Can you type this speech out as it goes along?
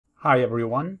Hi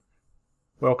everyone,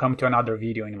 welcome to another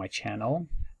video in my channel,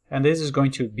 and this is going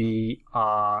to be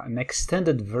an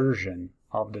extended version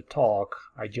of the talk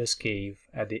I just gave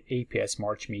at the APS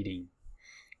March Meeting,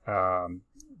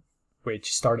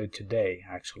 which started today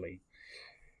actually.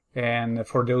 And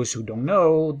for those who don't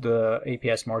know, the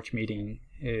APS March Meeting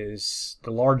is the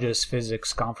largest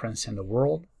physics conference in the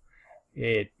world.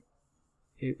 It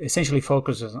essentially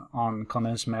focuses on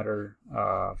condensed matter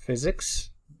physics,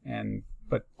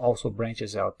 but also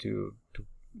branches out to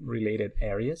related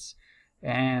areas,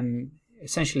 and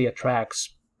essentially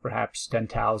attracts perhaps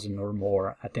 10,000 or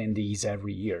more attendees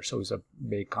every year. So it's a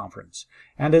big conference.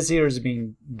 And this year is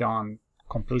being done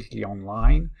completely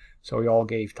online. So we all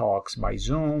gave talks by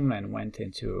Zoom and went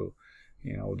into,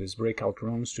 these breakout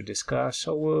rooms to discuss.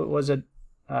 So it was a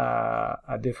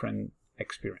different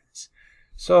experience.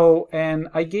 So, and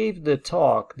I gave this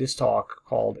talk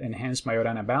called Enhanced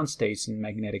Majorana Bound States and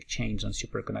Magnetic Chains on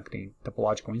Superconducting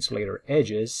Topological Insulator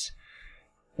Edges,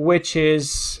 which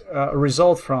is a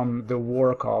result from the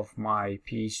work of my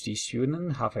PhD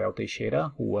student, Raphael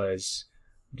Teixeira, who was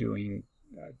doing,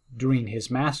 during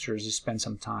his master's, he spent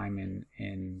some time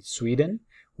in Sweden,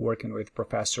 working with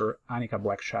Professor Annica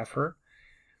Black-Schaffer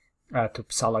at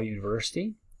Uppsala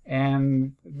University.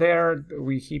 And there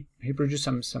he produced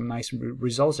some nice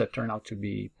results that turned out to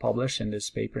be published in this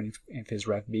paper in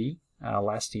PhysRef B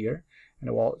last year. And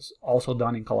it was also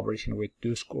done in collaboration with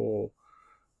Dushko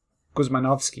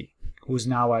Kuzmanovski, who's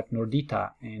now at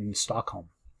Nordita in Stockholm.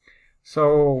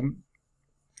 So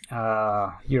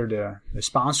here are the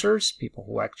sponsors, people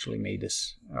who actually made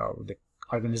this, the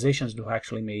organizations who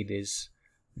actually made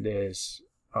this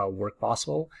work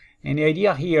possible. And the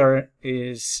idea here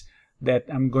is that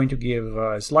I'm going to give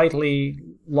a slightly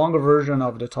longer version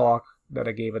of the talk that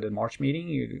I gave at the March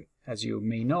meeting. As you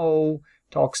may know,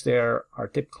 talks there are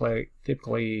typically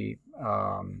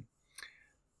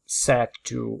set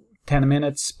to 10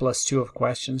 minutes plus 2 of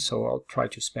questions, so I'll try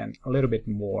to spend a little bit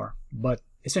more, but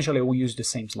essentially we'll use the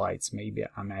same slides. Maybe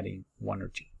I'm adding 1 or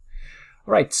 2.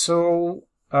 All right, so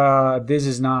this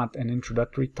is not an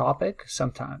introductory topic.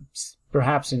 Sometimes,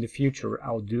 perhaps in the future,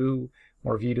 I'll do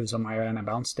more videos on Majorana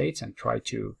bound states and try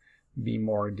to be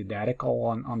more didactical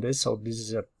on this. So this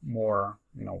is a more,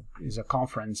 is a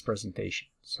conference presentation.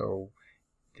 So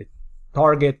the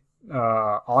target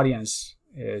audience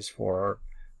is for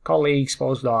colleagues,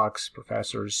 postdocs,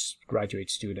 professors, graduate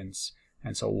students,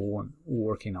 and so on,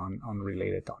 working on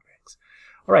related topics.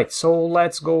 All right, so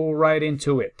let's go right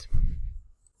into it.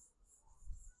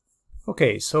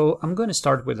 Okay, so I'm going to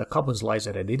start with a couple of slides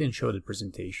that I didn't show the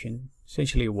presentation.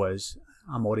 Essentially, it was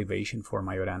a motivation for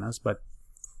Majoranas, but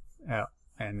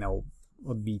and I'll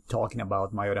be talking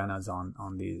about Majoranas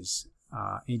on these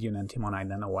indium antimonide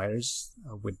nanowires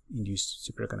with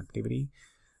induced superconductivity.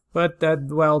 But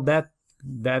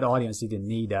that audience didn't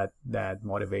need that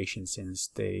motivation, since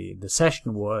the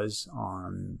session was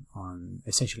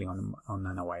essentially on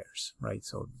nanowires, right?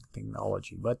 So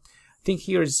technology. But I think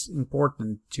here is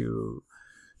important to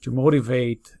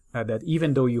motivate that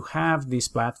even though you have these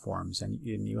platforms and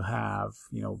you have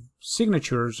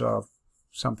signatures of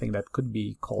something that could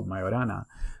be called Majorana,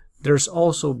 there's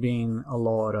also been a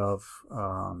lot of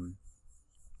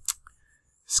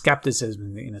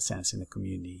skepticism in a sense in the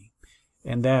community,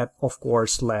 and that of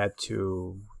course led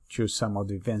to some of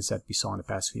the events that we saw in the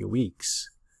past few weeks.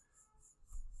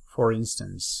 For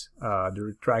instance, the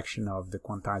retraction of the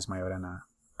quantized Majorana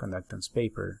conductance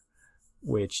paper,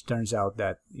 which turns out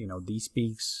that these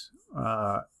peaks,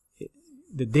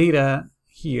 the data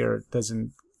here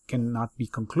cannot be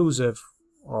conclusive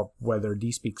of whether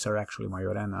these peaks are actually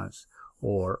Majoranas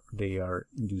or they are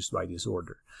induced by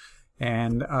disorder.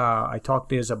 And I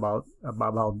talked about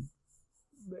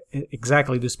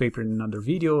exactly this paper in another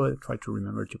video. I try to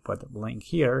remember to put the link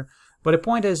here. But the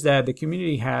point is that the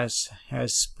community has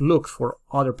looked for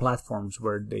other platforms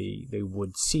where they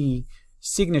would see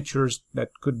signatures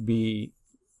that could be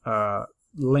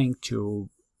linked to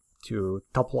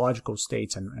topological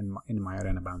states and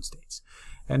Majorana bound states.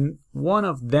 And one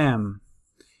of them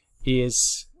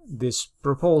is this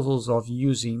proposals of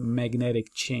using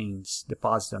magnetic chains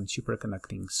deposited on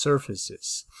superconducting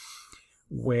surfaces,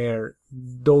 where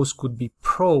those could be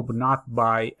probed not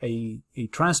by a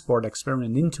transport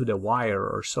experiment into the wire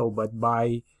or so, but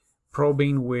by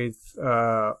probing with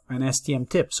an STM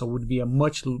tip. So it would be a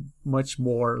much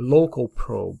more local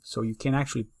probe. So you can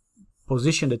actually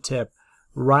position the tip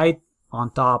right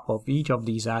on top of each of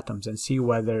these atoms and see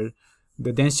whether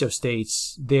the density of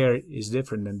states there is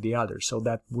different than the other. So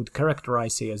that would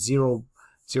characterize, say, a zero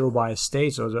bias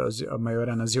state, or a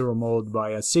Majorana zero mode by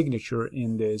a signature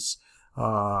in this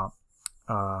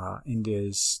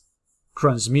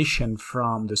transmission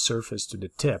from the surface to the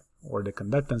tip, or the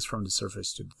conductance from the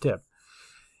surface to the tip.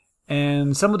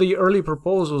 And some of the early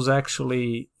proposals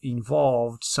actually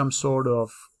involved some sort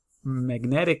of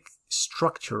magnetic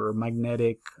structure, or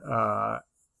magnetic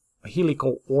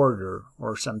helical order,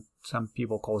 or some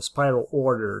people call it spiral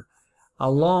order,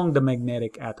 along the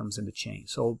magnetic atoms in the chain.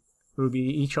 So it will be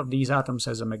each of these atoms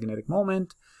has a magnetic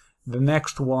moment. The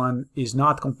next one is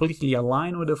not completely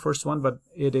aligned with the first one, but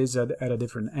it is at a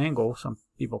different angle. Some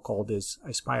people call this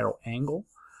a spiral angle.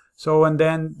 So, and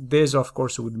then this, of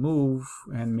course, would move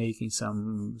and making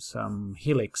some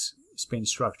helix spin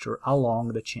structure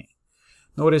along the chain.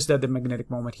 Notice that the magnetic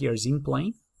moment here is in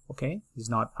plane. Okay, it's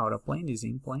not out of plane, it's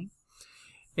in plane.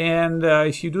 And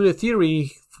if you do the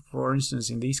theory, for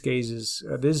instance, in these cases,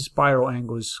 this spiral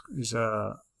angle is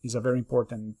a very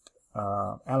important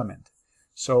element.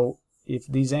 So if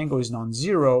this angle is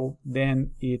non-zero,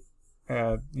 then it,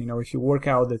 if you work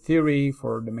out the theory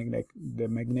for the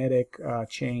magnetic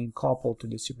chain coupled to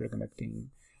the superconducting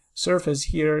surface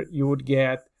here, you would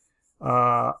get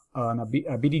a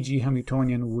BDG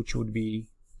Hamiltonian, which would be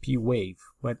P wave,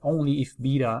 but only if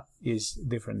beta is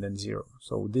different than 0.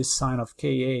 So this sign of Ka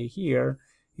here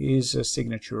is a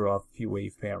signature of P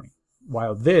wave pairing,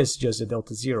 while this, just the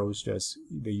delta 0, is just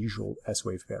the usual S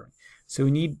wave pairing. So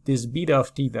we need this beta of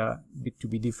theta to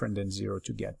be different than 0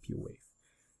 to get P wave.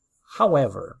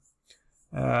 However,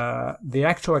 the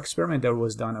actual experiment that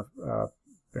was done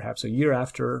perhaps a year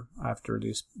after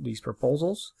these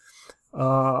proposals,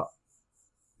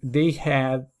 they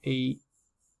had a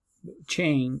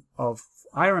chain of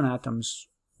iron atoms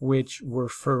which were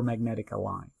ferromagnetic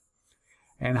aligned.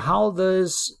 And how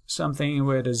does something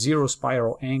with a 0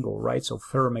 spiral angle, right, so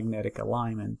ferromagnetic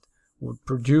alignment, would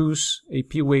produce a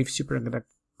P-wave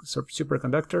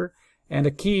superconductor? And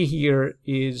the key here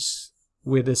is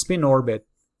with the spin orbit,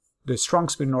 the strong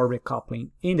spin orbit coupling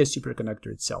in the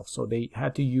superconductor itself. So they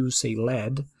had to use a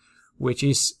lead, which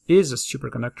is a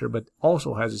superconductor, but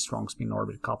also has a strong spin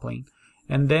orbit coupling.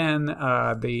 And then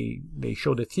they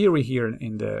show the theory here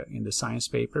in the science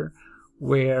paper,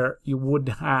 where you would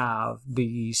have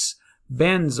these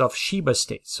bands of Shiba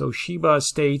states. So Shiba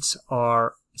states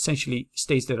are essentially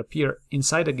states that appear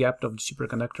inside the gap of the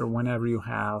superconductor whenever you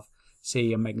have,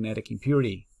 say, a magnetic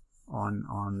impurity on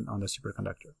the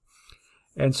superconductor.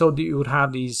 And so you would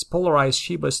have these polarized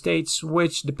Shiba states,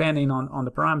 which, depending on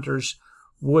the parameters,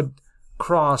 would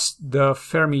cross the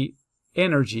Fermi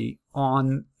energy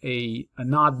on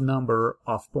an odd number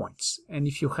of points. And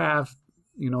if you have,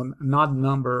 an odd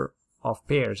number of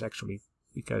pairs, actually,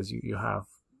 because you have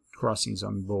crossings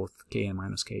on both K and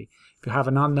minus K, if you have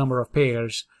an odd number of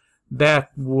pairs,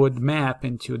 that would map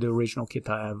into the original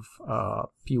Kitaev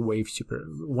P-wave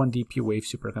 1D P-wave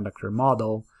superconductor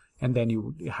model, and then you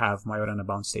would have Majorana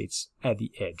bound states at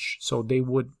the edge. So they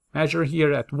would measure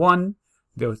here at 1,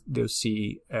 they'll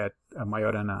see at a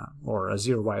Majorana or a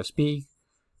 0 YSP,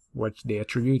 which they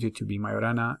attributed to be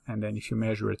Majorana, and then if you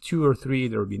measure at 2 or 3,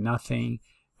 there would be nothing.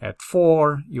 At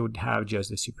 4, you would have just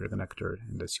the superconductor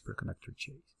and the superconductor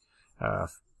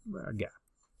gap.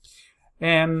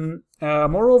 And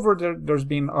moreover, there's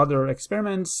been other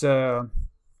experiments trying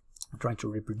to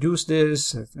reproduce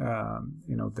this.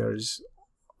 There's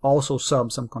also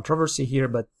some controversy here,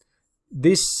 but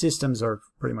these systems are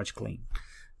pretty much clean.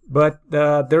 But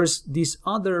there's this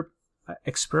other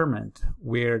experiment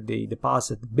where they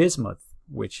deposit bismuth,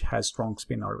 which has strong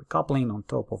spin orbit coupling, on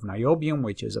top of niobium,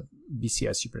 which is a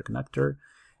BCS superconductor,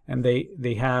 and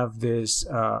they have this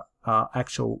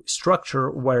actual structure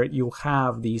where you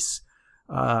have these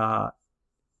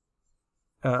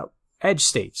edge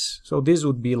states. So this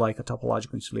would be like a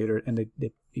topological insulator, and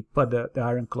they put the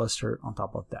iron cluster on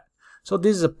top of that. So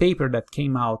this is a paper that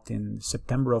came out in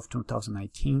September of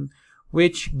 2019,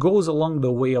 which goes along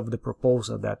the way of the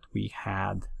proposal that we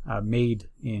had made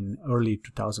in early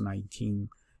 2019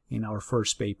 in our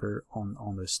first paper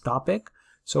on this topic.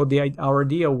 So our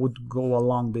idea would go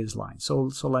along this line. So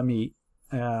let me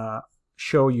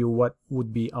show you what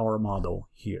would be our model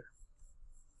here.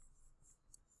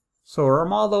 So our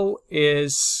model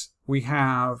is, we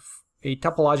have a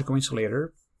topological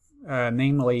insulator,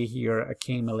 namely here a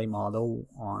K-Melee model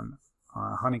on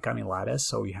honeycomb lattice.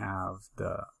 So we have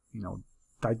the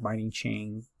tight binding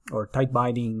chain or tight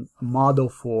binding model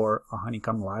for a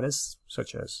honeycomb lattice,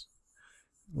 such as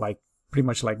pretty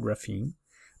much like graphene.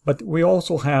 But we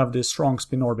also have this strong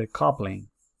spin orbit coupling,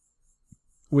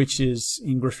 which is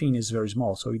in graphene is very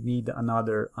small. So we need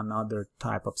another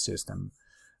type of system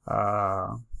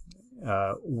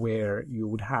where you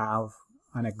would have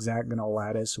an hexagonal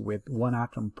lattice with one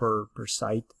atom per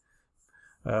site,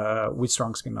 with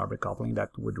strong spin-orbital coupling that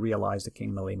would realize the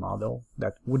King-Millet model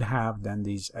that would have then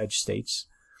these edge states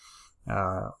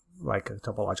like a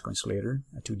topological insulator,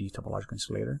 a 2D topological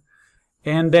insulator.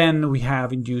 And then we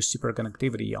have induced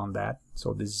superconductivity on that.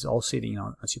 So this is all sitting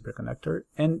on a superconductor.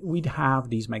 And we'd have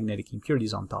these magnetic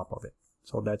impurities on top of it.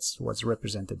 So that's what's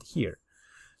represented here.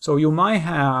 So you might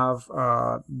have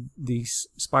this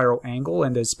spiral angle,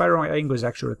 and the spiral angle is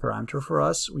actually a parameter for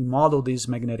us. We model these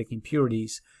magnetic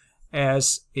impurities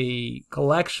as a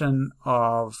collection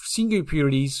of single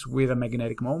impurities with a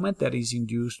magnetic moment that is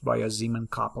induced by a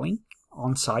Zeeman coupling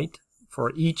on site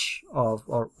for each of,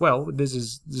 or well, this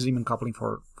is Zeeman coupling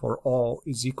for all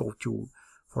is equal to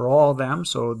for all of them,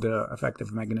 so the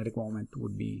effective magnetic moment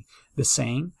would be the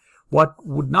same. What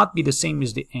would not be the same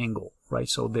is the angle, right?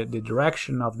 So the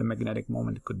direction of the magnetic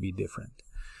moment could be different.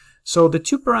 So the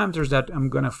two parameters that I'm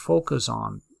going to focus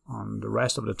on the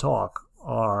rest of the talk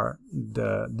are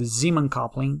the Zeeman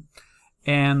coupling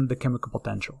and the chemical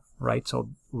potential, right?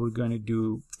 So we're going to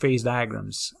do phase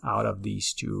diagrams out of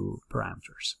these two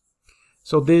parameters.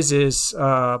 So this is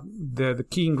the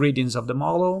key ingredients of the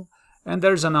model, and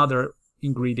there's another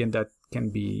ingredient that can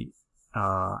be,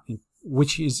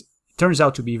 which turns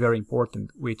out to be very important,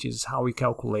 which is how we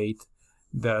calculate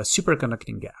the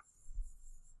superconducting gap.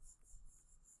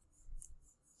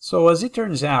 So as it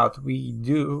turns out, we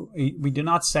do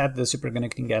not set the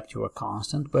superconducting gap to a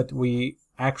constant, but we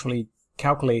actually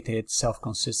calculate it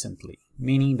self-consistently,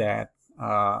 meaning that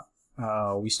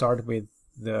we start with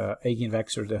the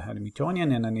eigenvector, the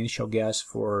Hamiltonian, and an initial guess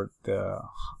for the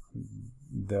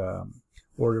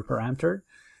order parameter,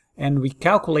 and we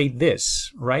calculate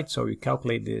this, right? So we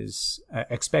calculate this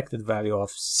expected value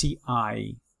of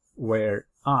Ci, where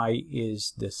I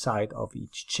is the side of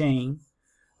each chain,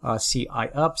 Ci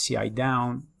up, Ci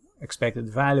down,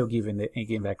 expected value given the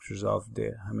eigenvectors of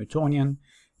the Hamiltonian,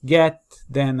 get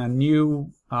then a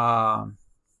new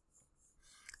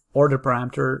order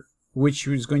parameter, which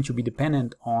is going to be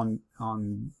dependent on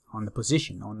the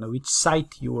position, on which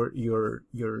site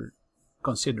you're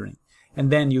considering, and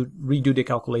then you redo the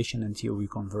calculation until we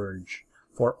converge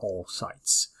for all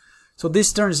sites. So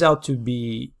this turns out to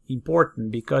be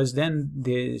important because then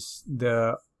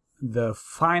the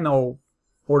final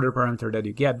order parameter that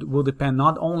you get will depend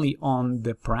not only on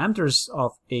the parameters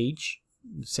of H,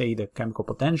 say the chemical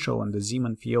potential and the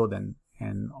Zeeman field and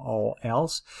all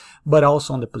else, but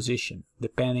also on the position,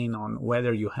 depending on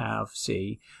whether you have,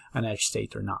 say, an edge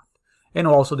state or not, and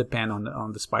also depend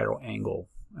on the spiral angle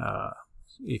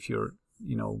if you're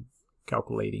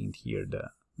calculating here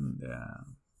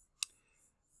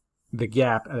the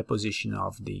gap at the position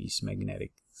of these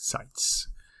magnetic sites.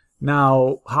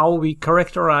 Now, how we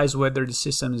characterize whether the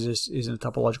system is in a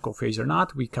topological phase or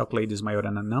not, we calculate this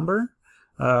Majorana number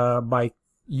by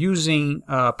using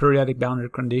periodic boundary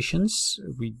conditions.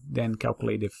 We then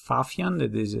calculate the Pfaffian.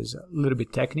 This is a little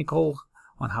bit technical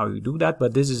on how you do that,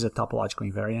 but this is a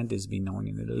topological invariant. It's been known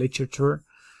in the literature,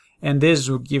 and this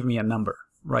will give me a number,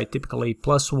 right? Typically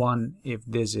 +1 if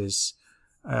this is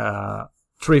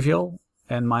trivial,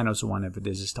 and -1 if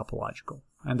this is topological.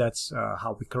 And that's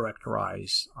how we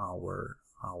characterize our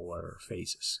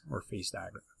phases or phase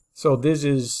diagram. So this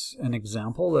is an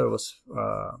example that was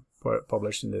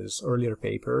published in this earlier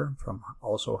paper from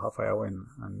also Raphael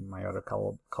and my other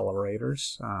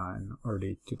collaborators in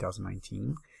early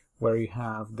 2019, where you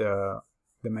have the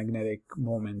magnetic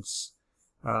moments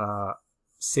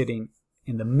sitting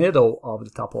in the middle of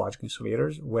the topological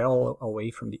insulators, well away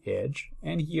from the edge.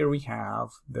 And here we have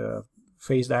the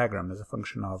phase diagram as a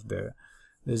function of the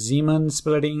Zeeman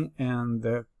splitting and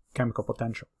the chemical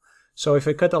potential. So if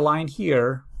I cut a line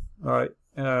here, what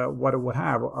I would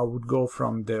have, I would go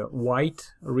from the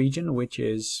white region, which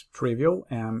is trivial,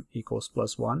 m equals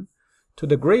 +1, to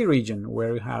the gray region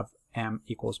where you have m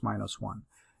equals -1.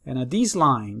 And at these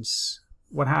lines,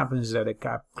 what happens is that the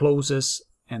gap closes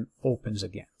and opens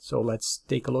again. So let's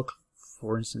take a look.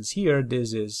 For instance, here,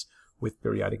 this is with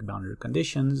periodic boundary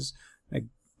conditions.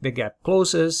 The gap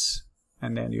closes,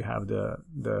 and then you have the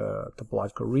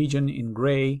topological region in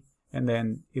gray, and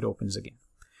then it opens again.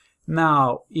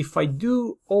 Now, if I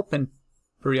do open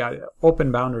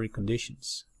boundary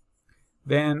conditions,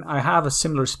 then I have a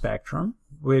similar spectrum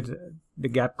with the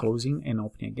gap closing and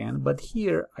opening again, but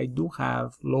here I do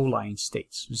have low-lying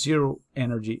states, zero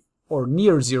energy or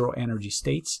near zero energy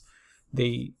states.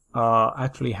 They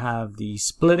actually have the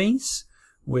splittings,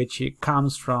 which it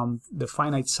comes from the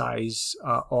finite size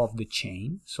of the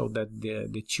chain, so that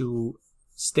the two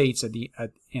states at the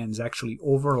ends actually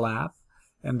overlap,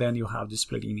 and then you have the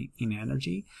splitting in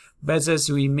energy. But as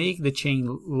we make the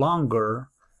chain longer,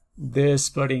 the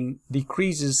splitting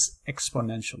decreases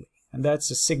exponentially. And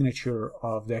that's a signature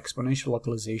of the exponential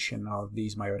localization of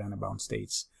these Majorana bound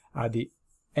states at the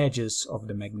edges of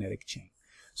the magnetic chain.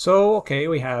 So, okay,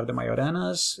 we have the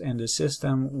Majoranas in the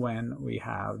system when we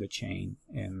have the chain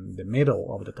in the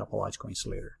middle of the topological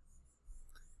insulator.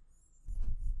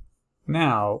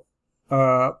 Now,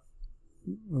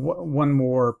 one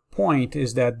more point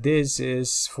is that this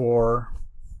is for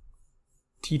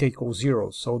theta equals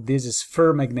 0. So this is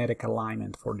ferromagnetic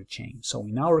alignment for the chain. So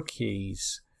in our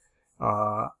case,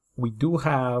 we do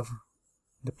have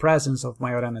the presence of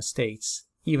Majorana states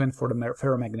even for the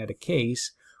ferromagnetic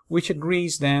case, which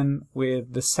agrees then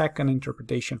with the second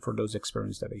interpretation for those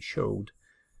experiments that I showed.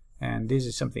 And this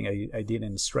is something I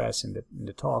didn't stress in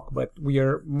the talk, but we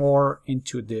are more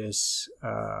into this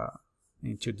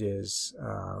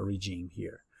regime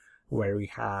here, where we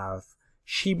have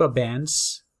Shiba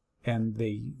bands, and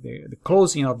the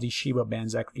closing of these Shiba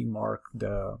bands actually mark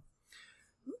the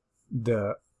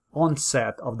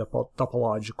onset of the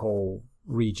topological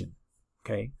region.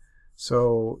 Okay,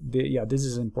 so yeah, this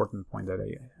is an important point that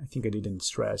I think I didn't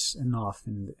stress enough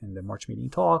in the March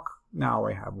meeting talk. Now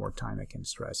I have more time, I can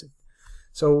stress it.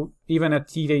 So even at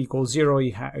theta equals 0,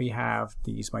 we have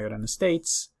these Majorana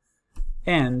states.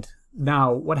 And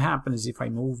now what happens if I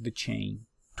move the chain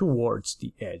towards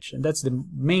the edge? And that's the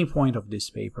main point of this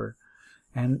paper.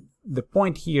 And the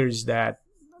point here is that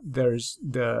there's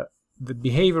the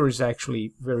behavior is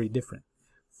actually very different.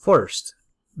 First,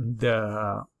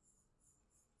 the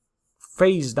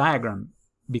phase diagram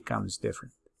becomes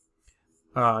different.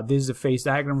 This is a phase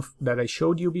diagram that I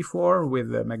showed you before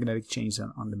with the magnetic chains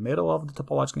on the middle of the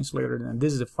topological insulator, and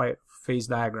this is the phase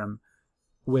diagram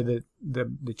with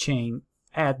the chain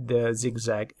at the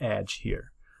zigzag edge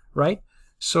here, right?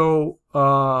 So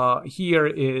here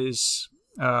is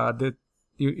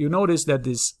you notice that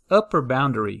this upper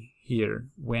boundary here,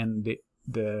 when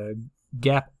the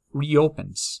gap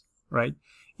reopens, right,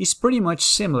 is pretty much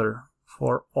similar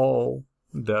for all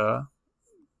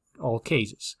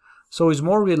cases. So it's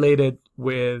more related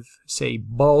with, say,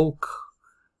 bulk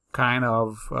kind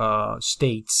of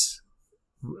states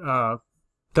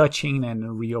touching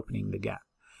and reopening the gap.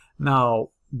 Now,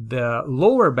 the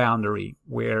lower boundary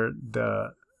where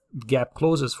the gap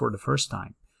closes for the first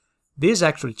time, this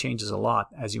actually changes a lot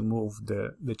as you move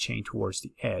the chain towards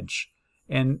the edge.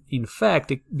 And in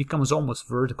fact, it becomes almost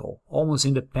vertical, almost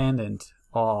independent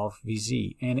of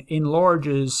VZ, and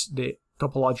enlarges the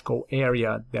topological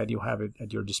area that you have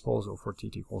at your disposal for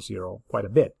theta equals 0 quite a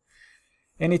bit.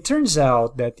 And it turns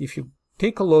out that if you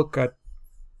take a look at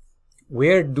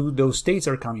where those states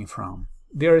are coming from,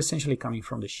 they're essentially coming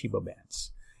from the Shiba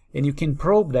bands. And you can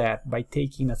probe that by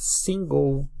taking a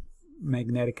single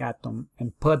magnetic atom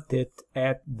and put it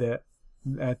at the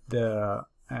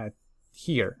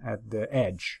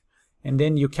edge, and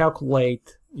then you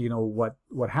calculate, you know, what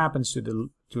happens to the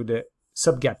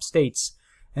subgap states.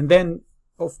 And then,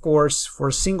 of course, for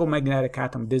a single magnetic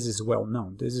atom, this is well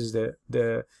known. This is the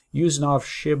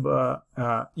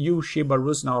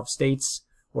U-Shiba-Rusnov states,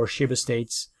 or Shiba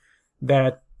states,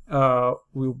 that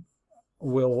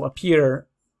will appear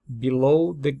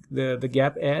below the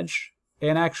gap edge,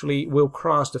 and actually will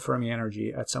cross the Fermi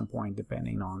energy at some point,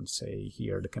 depending on, say,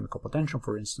 here, the chemical potential,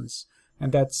 for instance.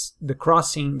 And that's that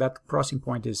crossing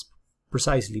point is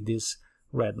precisely this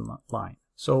red line.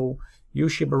 So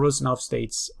U-Shiba-Rusnov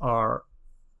states are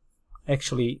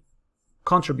actually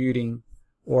contributing,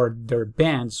 or their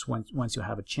bands, once you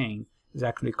have a chain, is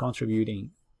actually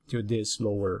contributing to this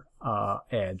lower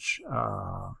edge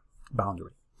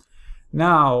boundary.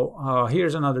 Now,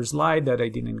 here's another slide that I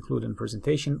didn't include in the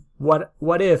presentation.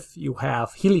 What if you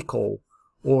have helical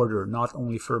order, not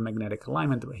only ferromagnetic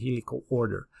alignment, but helical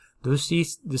order? Do you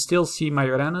still see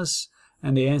Majoranas?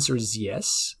 And the answer is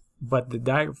yes, but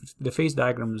the phase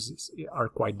diagrams are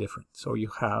quite different. So you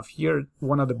have here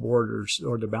one of the borders,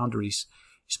 or the boundaries,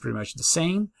 is pretty much the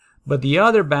same, but the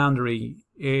other boundary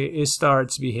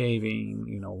starts behaving,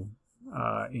 you know,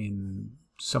 in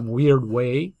some weird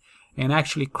way, and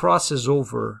actually crosses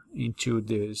over into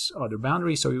this other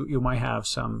boundary. So you might have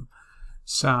some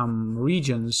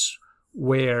regions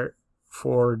where,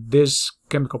 for this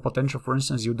chemical potential, for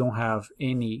instance, you don't have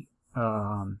any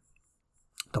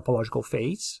topological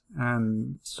phase,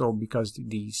 and so because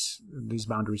these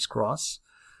boundaries cross.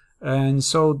 And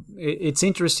so it's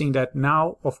interesting that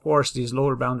now, of course, this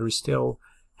lower boundary still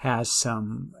has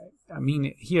some, I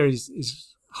mean, here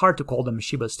is hard to call them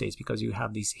Shiba states because you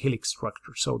have these helix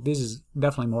structures. So this is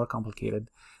definitely more complicated.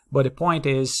 But the point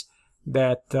is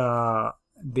that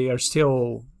they are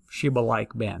still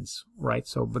Shiba-like bands, right?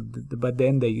 So, but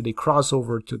then they cross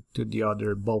over to the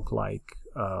other bulk-like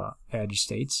edge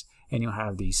states, and you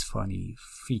have these funny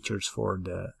features for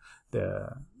the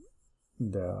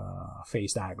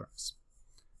phase diagrams.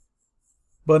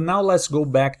 But now let's go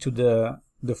back to the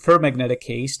ferromagnetic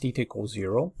case, theta equals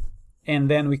 0, and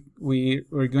then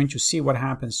we're going to see what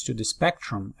happens to the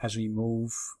spectrum as we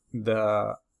move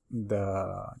the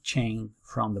chain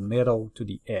from the middle to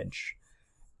the edge.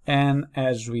 And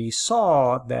as we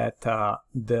saw that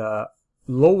the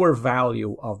lower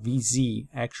value of Vz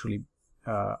actually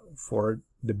for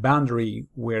the boundary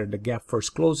where the gap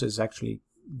first closes actually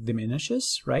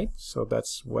diminishes, right? So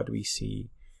that's what we see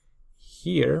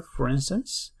here, for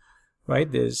instance,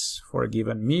 right? This for a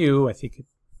given mu, I think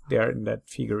there in that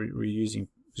figure we're using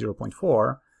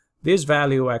 0.4, this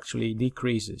value actually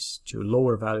decreases to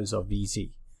lower values of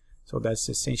Vz. So that's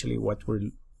essentially what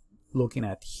we're looking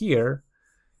at here.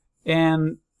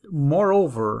 And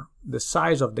moreover, the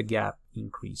size of the gap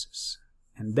increases.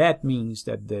 And that means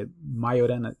that the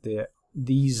Majorana,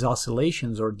 these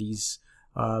oscillations or these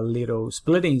little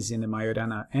splittings in the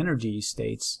Majorana energy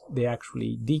states, they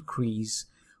actually decrease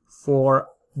for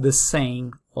the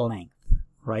same length,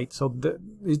 right? So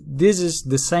this is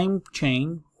the same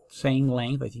chain, same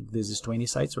length. I think this is 20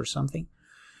 sites or something.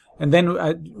 And then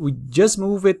we just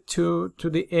move it to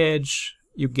the edge,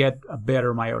 you get a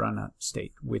better Majorana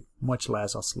state with much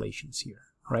less oscillations here,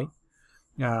 right?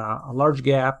 A large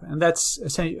gap, and that's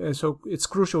essentially, so it's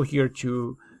crucial here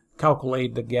to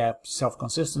calculate the gap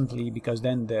self-consistently, because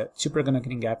then the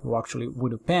superconducting gap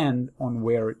would depend on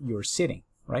where you're sitting,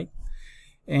 right?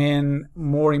 And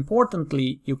more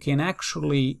importantly, you can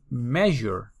actually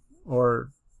measure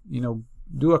or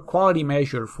do a quality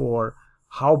measure for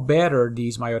how better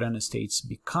these Majorana states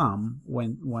become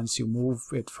once you move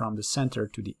it from the center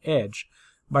to the edge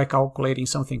by calculating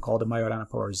something called the Majorana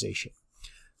polarization.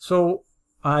 So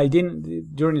I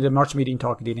didn't, during the March meeting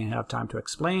talk, I didn't have time to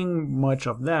explain much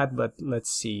of that, but let's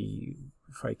see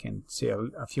if I can say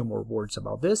a few more words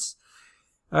about this.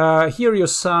 Here you're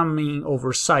summing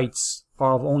over sites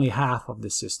of only half of the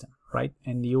system, right?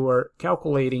 And you are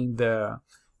calculating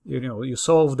you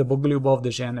solve the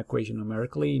Bogoliubov-Dejean equation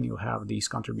numerically, and you have these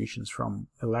contributions from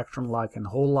electron-like and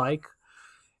hole-like,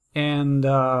 and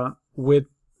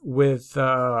with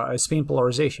a spin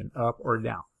polarization, up or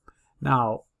down.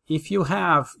 Now, if you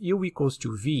have U equals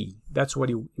to V, that's what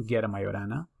you get a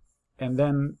Majorana. And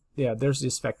then, yeah, there's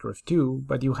this factor of 2,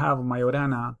 but you have a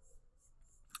Majorana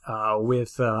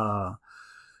with,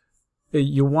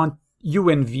 you want U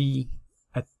and V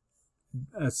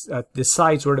at the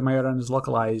sites where the Majorana is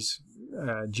localized,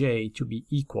 J, to be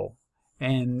equal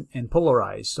and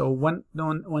polarized. So when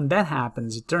that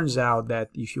happens, it turns out that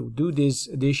if you do this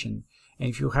addition, and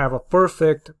if you have a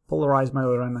perfect polarized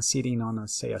Majorana sitting on,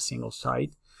 say, a single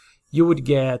site, you would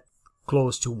get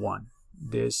close to 1.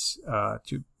 This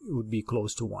would be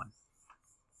close to 1.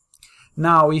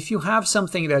 Now, if you have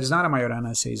something that is not a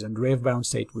Majorana, say, is a Andreev-bound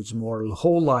state, which is more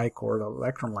hole-like or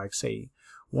electron-like, say,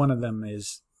 one of them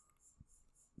is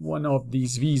one of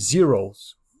these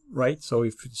V0s, right? So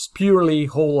if it's purely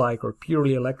hole-like or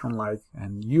purely electron-like,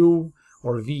 and U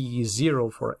or V is 0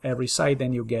 for every site,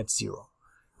 then you get 0,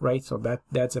 right? So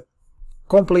that's a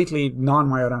completely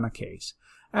non-Majorana case.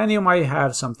 And you might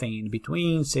have something in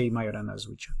between, say Majoranas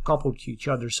which are coupled to each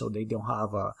other so they don't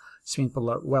have a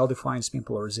well-defined spin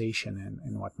polarization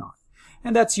and whatnot.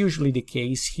 And that's usually the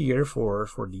case here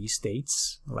for these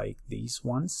states, like these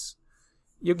ones.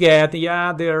 You get,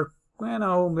 yeah, they're, they're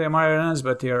Majoranas,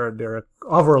 but they're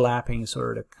overlapping,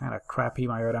 sort of kind of crappy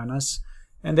Majoranas.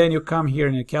 And then you come here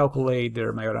and you calculate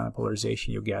their Majorana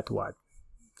polarization, you get what?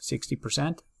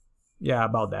 60%? Yeah,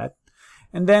 about that.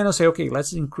 And then I'll say, okay,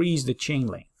 let's increase the chain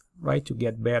length, right, to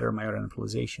get better Majorana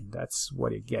polarization. That's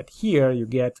what you get here. You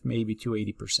get maybe to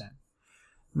 80%.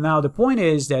 Now, the point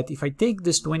is that if I take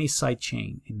this 20-site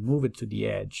chain and move it to the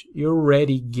edge, you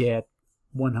already get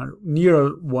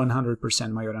near 100%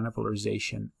 Majorana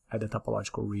polarization at the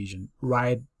topological region,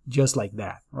 right, just like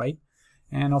that, right?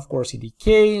 And of course, it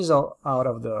decays out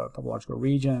of the topological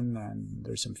region, and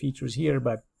there's some features here,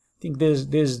 but I think this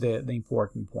is the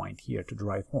important point here to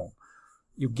drive home.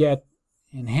 You get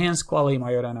enhanced quality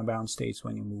Majorana bound states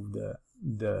when you move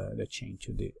the chain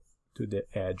to the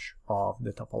edge of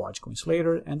the topological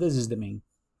insulator, and this is the main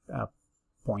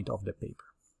point of the paper.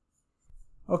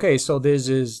 Okay, so this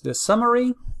is the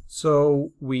summary.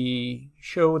 So we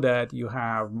show that you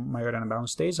have Majorana bound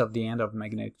states of the end of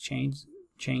magnetic chains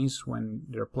when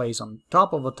they're placed on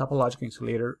top of a topological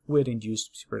insulator with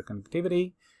induced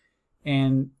superconductivity,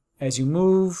 and as you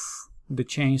move the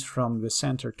chains from the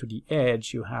center to the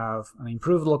edge, you have an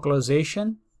improved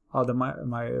localization of the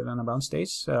Majorana bound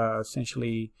states,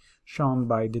 essentially shown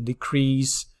by the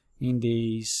decrease in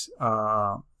these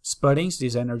splittings,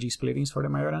 these energy splittings for the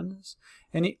Majoranas.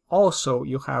 And also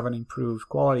you have an improved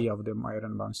quality of the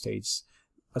Majorana bound states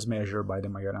as measured by the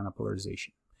Majorana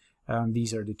polarization.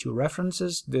 These are the two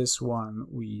references. This one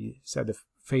we set the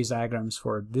phase diagrams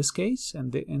for this case,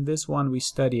 and in this one we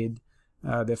studied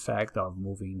the effect of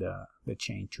moving the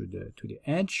chain to the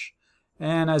edge.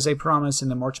 And as I promised in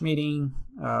the March meeting,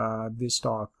 this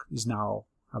talk is now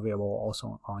available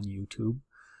also on YouTube.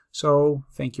 So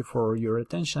thank you for your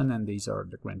attention, and these are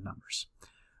the grand numbers.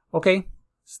 Okay,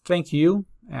 thank you,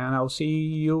 and I'll see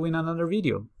you in another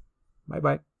video. Bye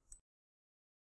bye.